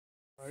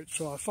Alright,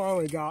 so I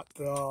finally got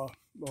the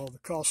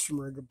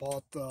customer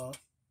bought the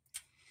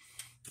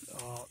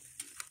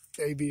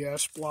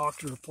ABS block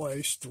to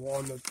replace the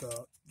one that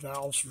the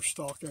valves were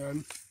stuck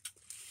in.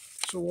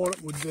 So what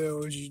it would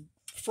do is,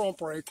 front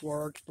brake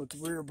worked, but the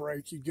rear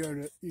brake, you go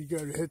to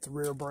hit the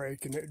rear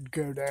brake and it would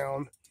go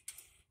down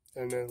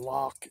and then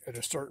lock at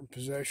a certain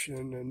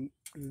position, and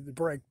the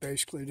brake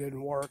basically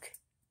didn't work.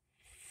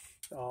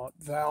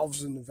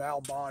 Valves in the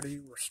valve body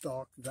were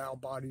stuck. The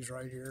valve body's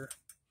right here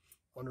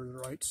under the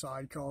right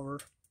side cover.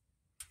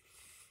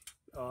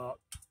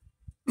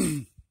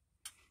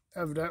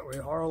 Evidently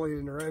Harley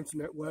in their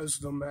infinite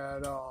wisdom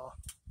had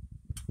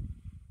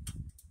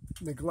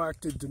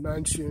neglected to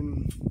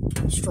mention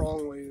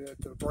strongly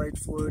that the brake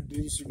fluid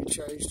needs to be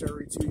changed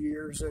every 2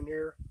 years in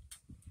here,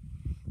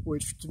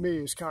 which to me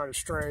is kind of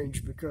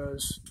strange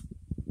because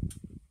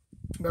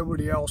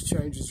nobody else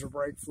changes their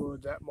brake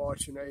fluid that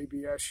much in the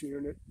ABS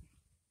unit.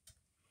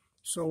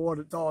 So what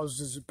it does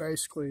is it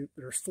basically,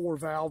 there's 4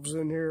 valves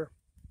in here.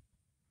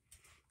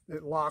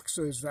 It locks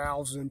those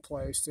valves in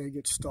place. They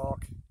get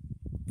stuck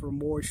for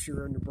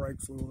moisture in the brake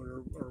fluid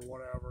or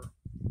whatever.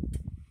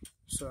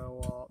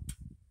 So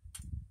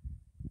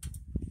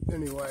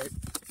anyway,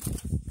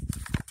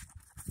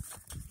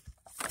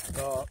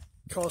 the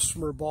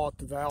customer bought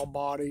the valve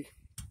body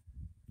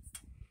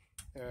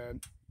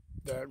and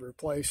that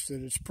replaced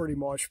it. It's pretty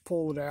much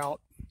pulled it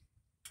out.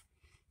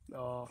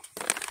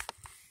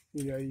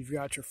 You know, you've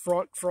got your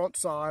front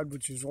side,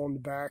 which is on the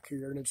back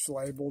here, and it's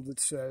labeled. It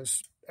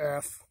says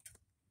F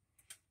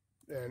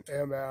and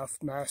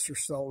MF, master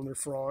cylinder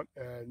front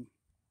and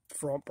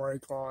front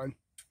brake line.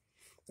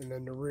 And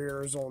then the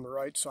rear is on the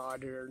right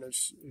side here, and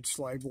it's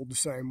labeled the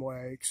same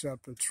way,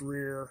 except it's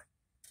rear,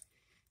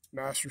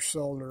 master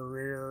cylinder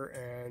rear,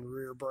 and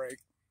rear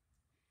brake.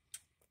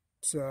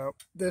 So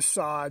this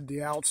side,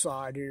 the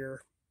outside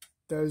here,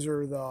 those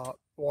are the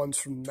ones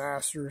from the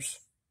masters,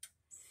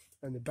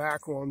 and the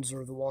back ones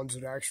are the ones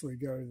that actually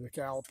go to the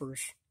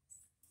calipers.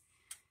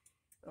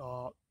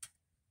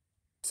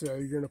 So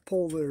you're going to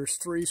pull, there's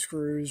 3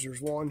 screws.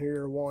 There's one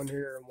here, and one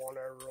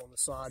over on the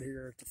side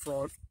here at the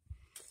front.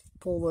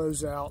 Pull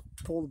those out,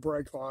 pull the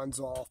brake lines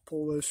off,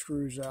 pull those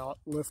screws out,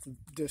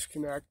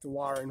 disconnect the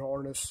wiring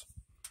harness,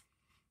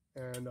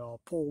 and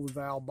pull the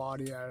valve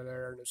body out of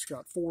there. And it's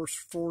got four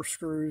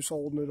screws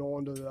holding it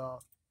onto the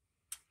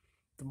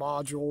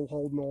module,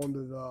 holding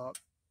onto the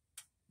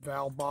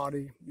valve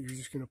body. You're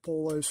just going to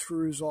pull those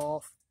screws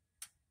off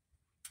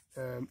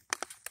and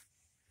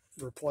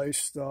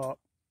replace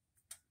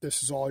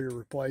this is all you're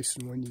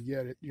replacing when you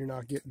get it. You're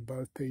not getting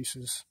both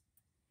pieces.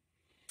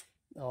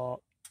 And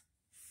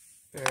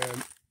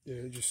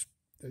it's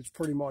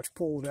pretty much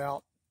pull it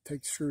out,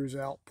 take the screws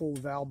out, pull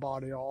the valve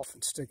body off,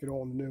 and stick it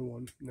on the new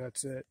one, and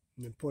that's it.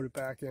 And then put it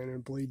back in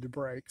and bleed the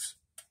brakes.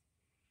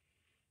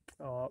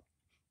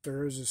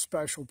 There is a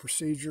special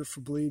procedure for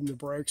bleeding the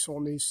brakes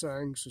on these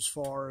things as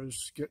far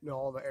as getting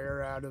all the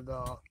air out of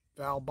the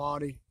valve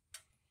body.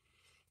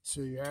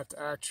 So you have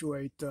to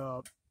actuate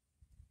the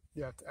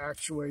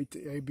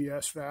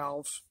ABS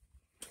valves.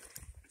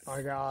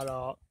 I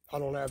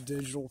don't have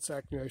digital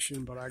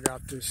technician, but I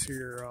got this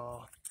here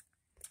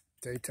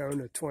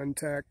Daytona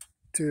Twintec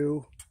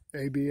 2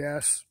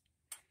 ABS,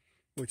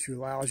 which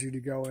allows you to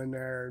go in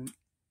there and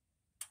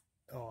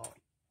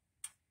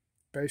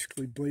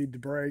basically bleed the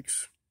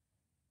brakes.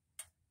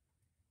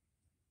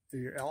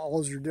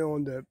 All you're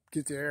doing to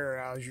get the air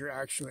out is you're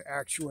actually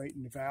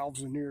actuating the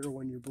valves in here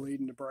when you're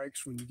bleeding the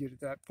brakes. When you get at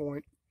that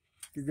point,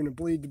 you're going to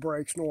bleed the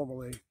brakes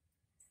normally,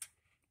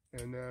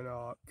 and then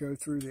go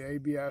through the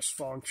ABS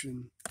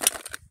function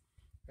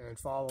and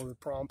follow the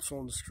prompts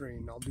on the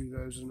screen. I'll do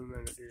those in a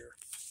minute here.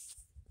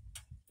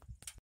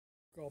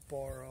 Up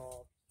our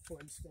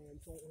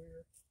Twinscan tool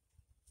here.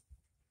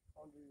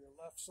 Under your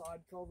left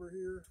side cover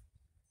here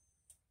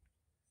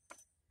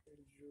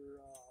is your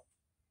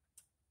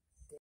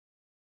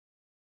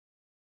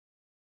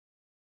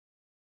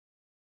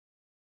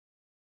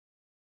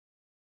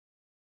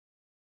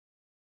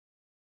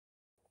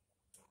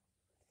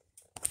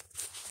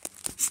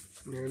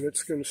and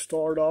it's going to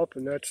start up,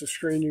 and that's the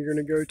screen you're going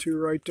to go to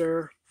right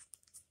there.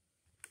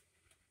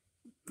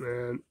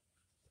 And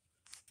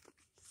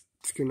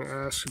it's going to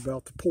ask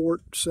about the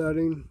port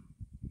setting.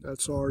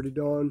 That's already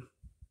done.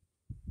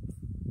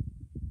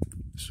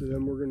 So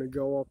then we're going to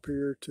go up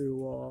here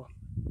to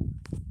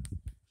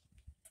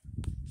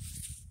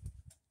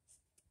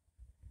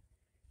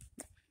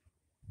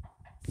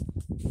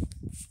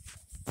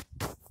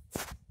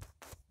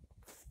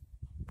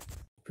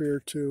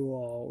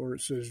where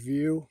it says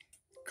view.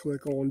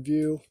 Click on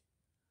view,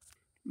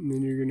 and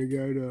then you're going to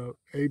go to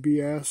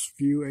ABS,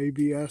 view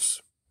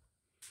ABS.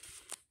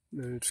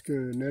 Then it's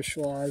going to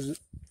initialize it.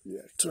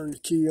 Yeah, turn the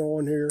key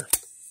on here.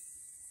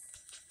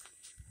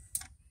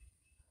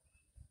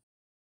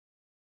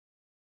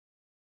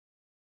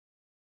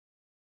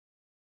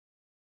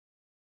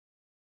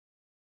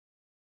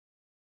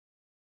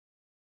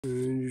 And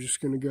then you're just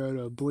going to go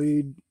to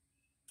bleed.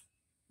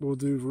 We'll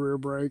do rear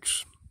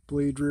brakes,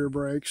 bleed rear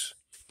brakes.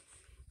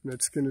 And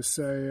it's going to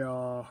say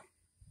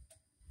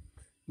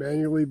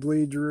Manually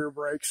bleed the rear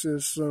brake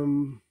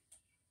system.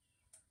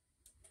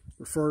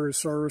 Refer to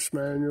service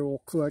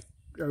manual. Click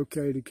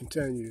OK to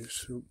continue.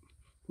 So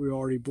we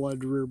already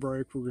bled the rear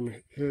brake. We're going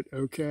to hit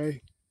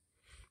OK.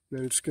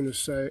 Then it's going to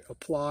say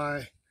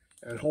apply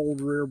and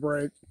hold rear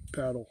brake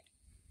pedal.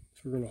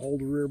 So we're going to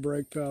hold the rear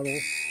brake pedal.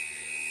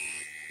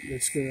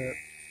 It's going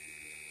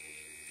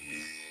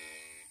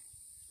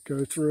to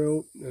go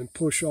through and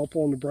push up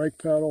on the brake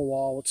pedal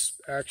while it's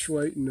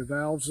actuating the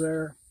valves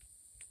there.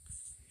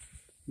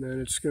 And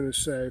then it's going to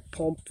say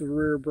pump the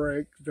rear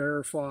brake,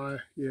 verify,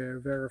 yeah,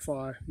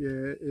 verify,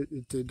 yeah,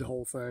 it did the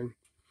whole thing.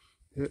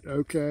 Hit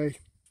OK.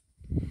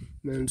 And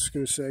then it's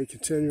going to say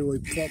continually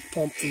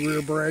pump the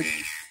rear brake.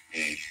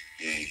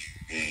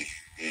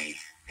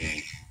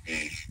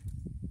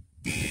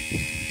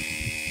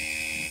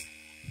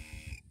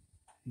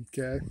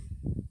 Okay.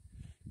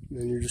 And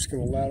then you're just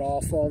going to let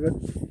off of it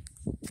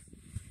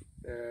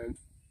and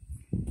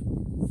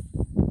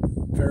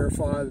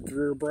verify that the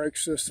rear brake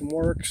system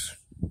works.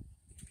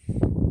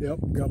 Yep,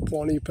 got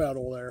plenty of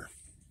pedal there.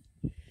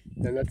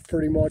 And that's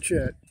pretty much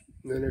it.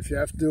 And then if you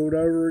have to do it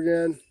over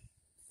again,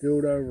 do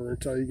it over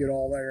until you get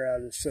all the air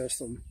out of the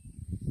system.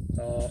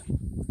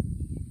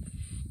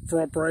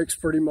 Front brake's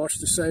pretty much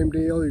the same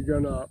deal. You're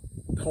going to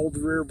hold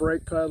the rear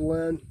brake pedal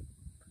in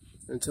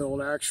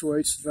until it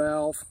actuates the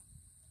valve.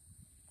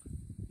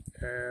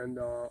 And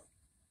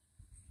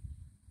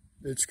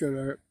it's going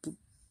to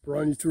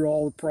run you through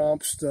all the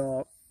prompts.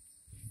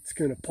 It's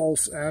going to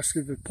pulse, ask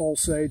if it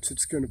pulsates,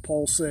 it's going to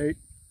pulsate.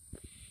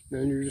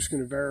 Then you're just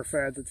going to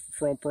verify that the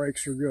front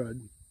brakes are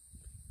good.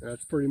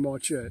 That's pretty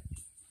much it.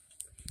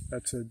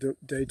 That's a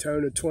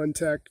Daytona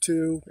Twintec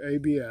 2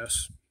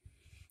 ABS.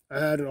 I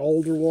had an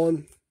older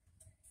one,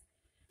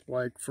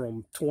 like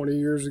from 20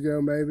 years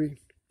ago maybe,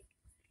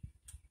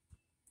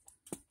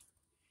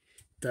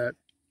 that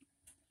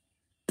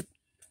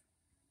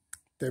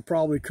they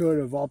probably could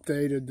have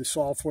updated the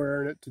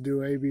software in it to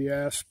do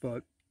ABS,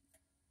 but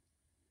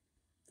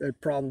they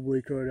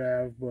probably could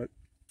have, but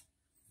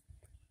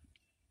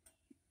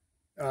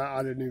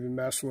I didn't even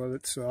mess with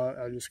it, so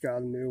I just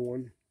got a new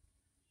one.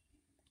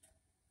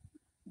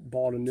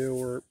 Bought a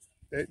newer,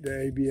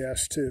 the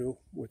ABS 2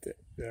 with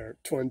their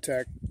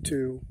Twintec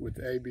 2 with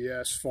the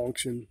ABS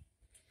function.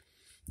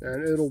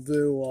 And it'll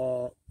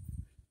do,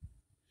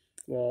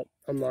 well,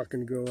 I'm not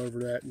going to go over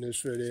that in this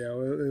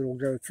video. It'll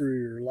go through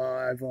your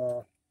live,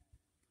 all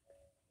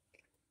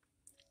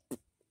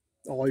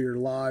your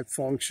live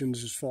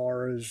functions as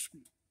far as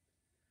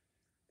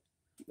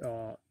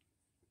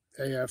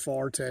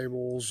AFR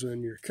tables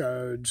and your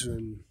codes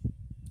and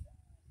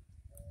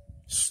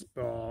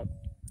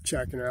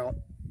checking out,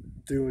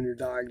 doing your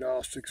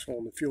diagnostics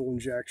on the fuel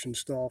injection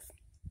stuff,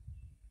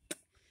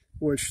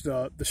 which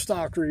the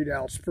stock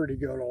readout's pretty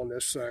good on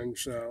this thing.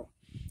 So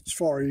as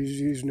far as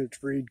using it to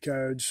read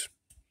codes,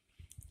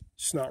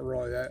 it's not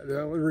really that.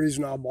 The only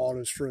reason I bought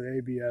it is for the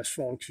ABS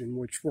function,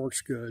 which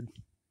works good.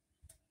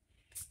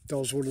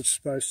 Does what it's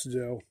supposed to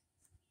do.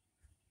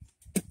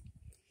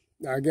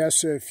 I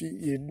guess if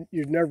you'd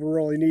never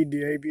really need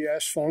the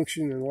ABS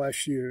function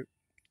unless you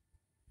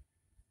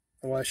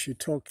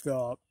took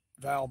the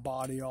valve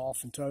body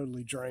off and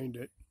totally drained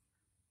it.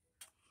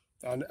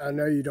 I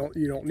know you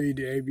don't need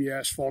the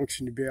ABS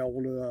function to be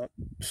able to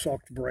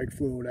suck the brake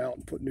fluid out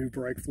and put new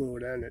brake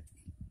fluid in it,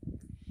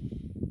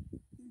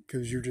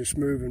 because you're just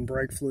moving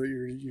brake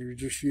fluid. You're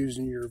just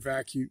using your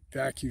vacuum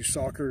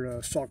sucker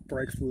to suck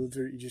brake fluid.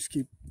 You just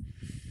keep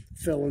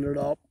filling it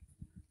up.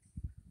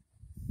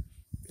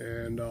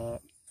 And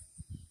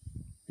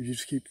you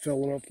just keep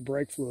filling up the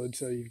brake fluid,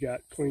 so you've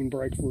got clean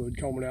brake fluid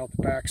coming out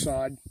the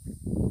backside.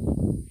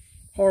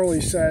 Harley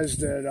says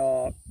that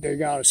they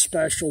got a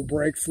special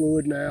brake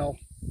fluid now.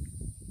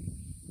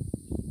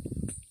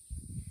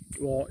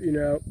 Well, you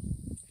know,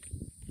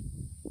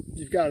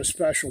 you've got a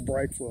special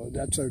brake fluid.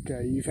 That's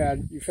okay. You've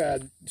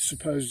had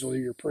supposedly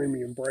your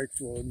premium brake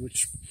fluid,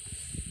 which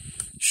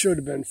should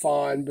have been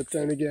fine. But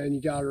then again, you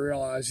got to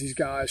realize these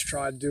guys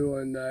tried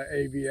doing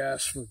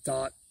ABS with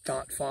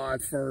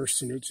 .5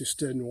 first, and it just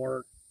didn't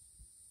work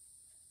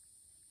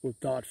with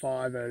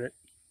 .5 in it.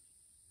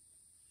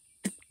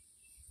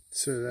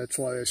 So that's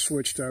why they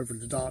switched over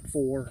to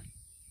 .4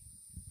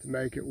 to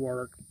make it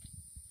work.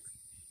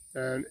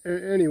 And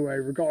anyway,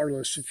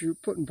 regardless, if you're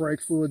putting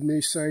brake fluid in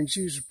these things,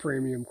 use a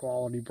premium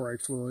quality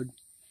brake fluid,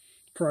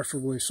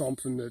 preferably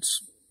something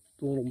that's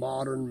a little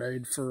modern,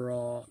 made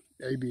for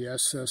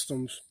ABS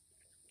systems.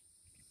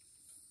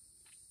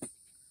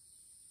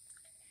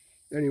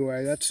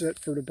 Anyway, that's it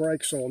for the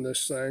brakes on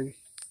this thing.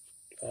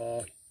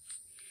 If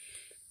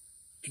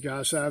you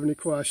guys have any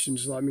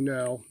questions, let me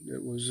know.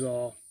 It was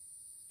a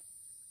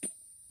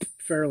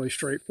fairly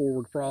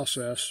straightforward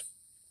process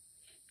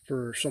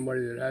for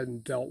somebody that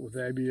hadn't dealt with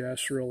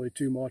ABS really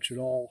too much at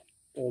all,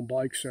 on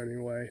bikes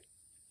anyway.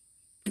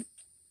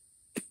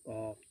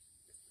 I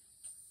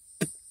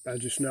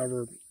just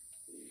never...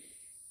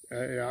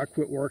 I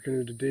quit working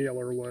at a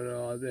dealer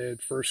when they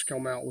had first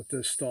come out with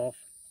this stuff.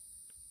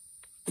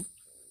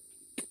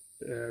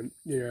 And,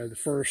 you know, the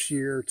first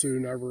year or two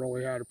never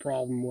really had a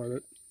problem with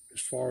it,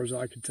 as far as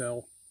I could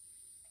tell.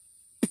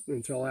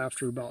 until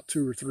after about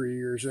 2 or 3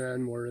 years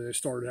in, where they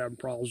started having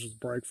problems with the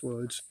brake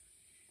fluids.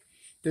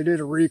 They did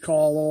a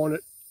recall on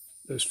it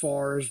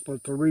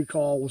but the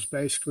recall was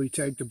basically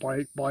take the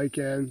bike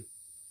in,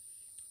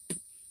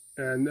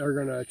 and they're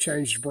going to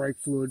change the brake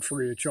fluid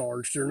free of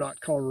charge. They're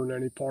not covering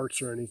any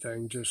parts or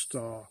anything, just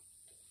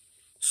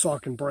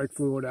sucking brake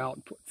fluid out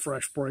and put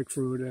fresh brake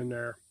fluid in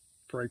there.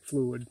 Brake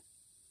fluid.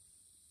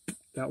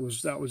 That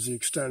was the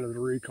extent of the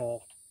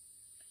recall.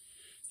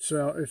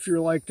 So if you're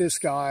like this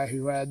guy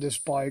who had this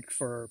bike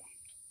for,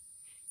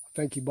 I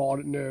think he bought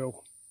it new,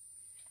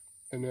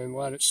 and then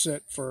let it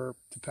sit for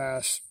the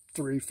past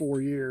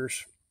 3-4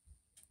 years,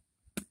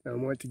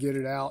 and went to get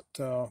it out,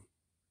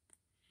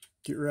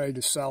 get ready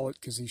to sell it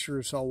because he sure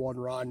as hell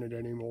wasn't riding it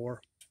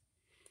anymore,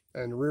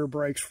 and the rear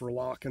brakes were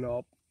locking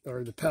up,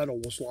 or the pedal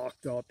was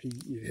locked up.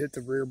 You hit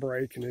the rear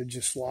brake and it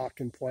just locked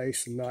in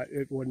place, and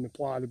it wouldn't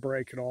apply the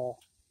brake at all.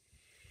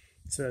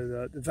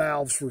 So the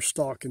valves were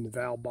stuck in the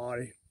valve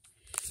body.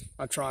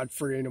 I tried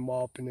freeing them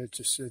up and it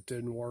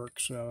didn't work.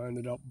 So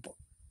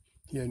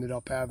he ended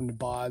up having to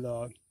buy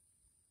the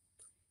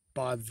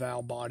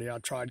valve body. I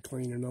tried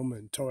cleaning them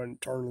and turning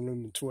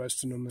them and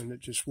twisting them, and it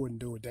just wouldn't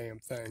do a damn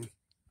thing.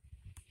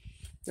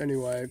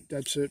 Anyway,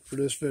 that's it for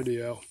this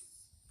video.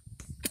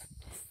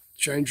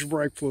 Change your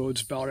brake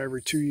fluids about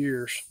every 2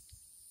 years,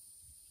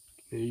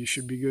 and you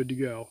should be good to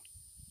go.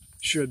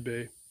 Should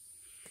be.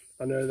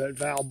 I know that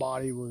valve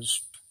body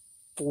was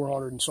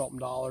 $400 and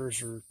something or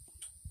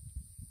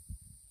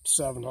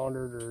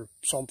 $700 or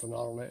something. I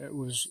don't know. It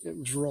was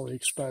really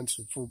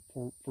expensive for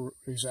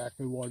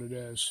exactly what it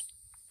is.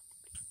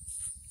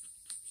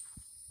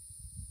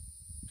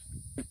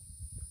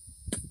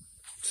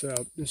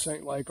 So this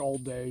ain't like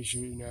old days.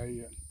 You know,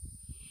 you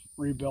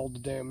rebuild the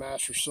damn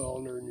master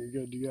cylinder and you're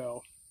good to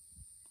go.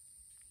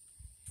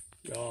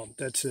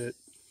 That's it.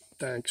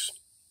 Thanks.